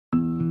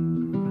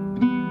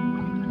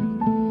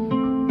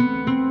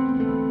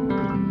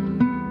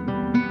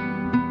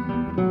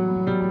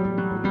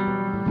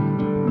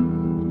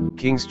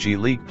Kings G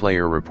League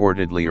player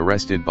reportedly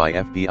arrested by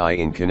FBI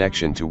in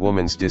connection to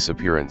woman's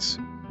disappearance.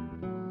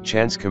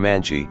 Chance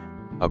Comanche,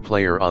 a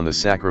player on the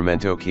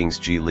Sacramento Kings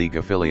G League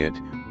affiliate,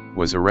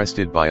 was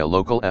arrested by a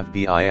local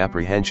FBI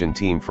apprehension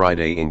team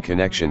Friday in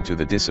connection to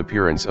the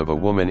disappearance of a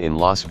woman in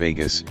Las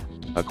Vegas,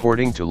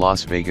 according to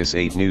Las Vegas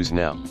 8 News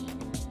Now.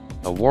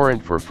 A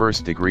warrant for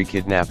first-degree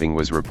kidnapping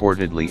was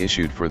reportedly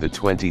issued for the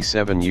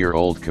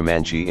 27-year-old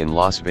Comanche in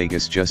Las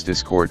Vegas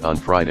Justice Court on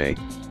Friday,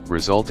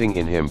 resulting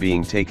in him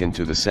being taken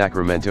to the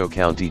Sacramento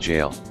County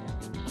Jail.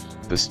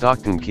 The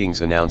Stockton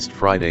Kings announced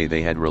Friday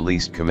they had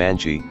released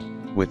Comanche,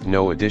 with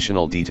no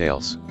additional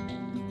details.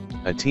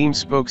 A team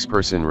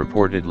spokesperson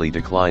reportedly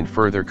declined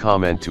further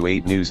comment to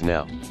 8 News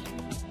Now.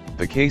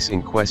 The case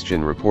in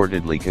question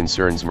reportedly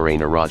concerns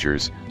Marayna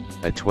Rodgers,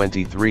 a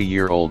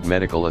 23-year-old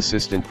medical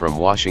assistant from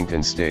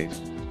Washington State.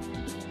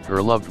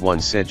 Her loved one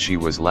said she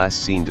was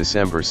last seen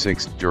December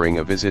 6 during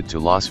a visit to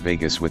Las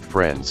Vegas with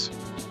friends.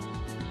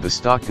 The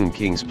Stockton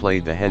Kings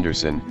played the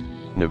Henderson,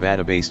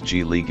 Nevada-based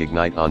G League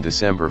Ignite on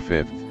December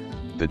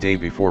 5, the day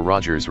before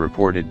Rodgers'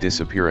 reported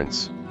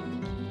disappearance.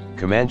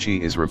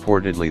 Comanche is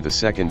reportedly the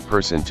second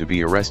person to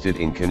be arrested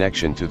in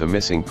connection to the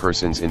missing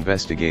persons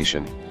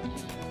investigation.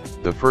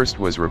 The first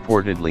was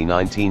reportedly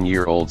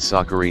 19-year-old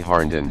Sakari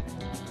Harnden,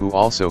 who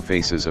also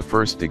faces a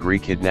first-degree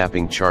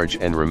kidnapping charge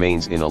and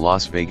remains in a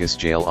Las Vegas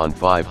jail on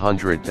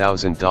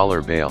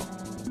 $500,000 bail.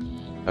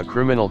 A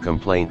criminal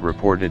complaint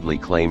reportedly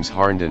claims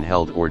Harnden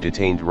held or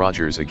detained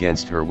Rodgers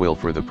against her will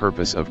for the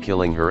purpose of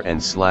killing her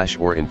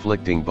and/or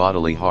inflicting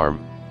bodily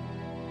harm.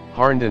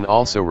 Harnden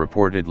also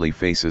reportedly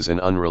faces an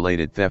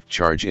unrelated theft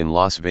charge in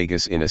Las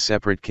Vegas in a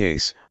separate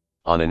case,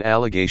 on an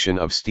allegation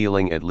of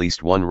stealing at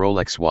least one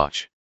Rolex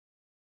watch.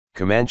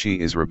 Comanche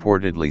is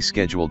reportedly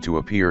scheduled to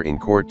appear in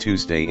court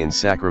Tuesday in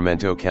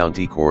Sacramento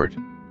County Court.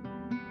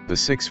 The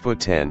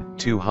 6'10",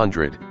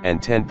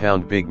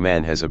 210-pound big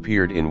man has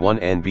appeared in one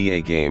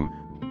NBA game,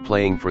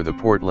 playing for the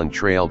Portland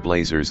Trail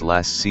Blazers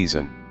last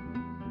season.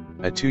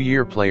 A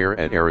two-year player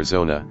at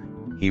Arizona,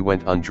 he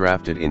went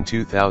undrafted in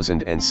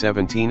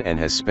 2017 and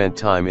has spent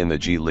time in the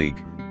G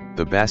League,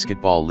 the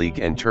Basketball League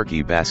and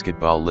Turkey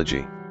Basketball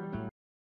Ligi.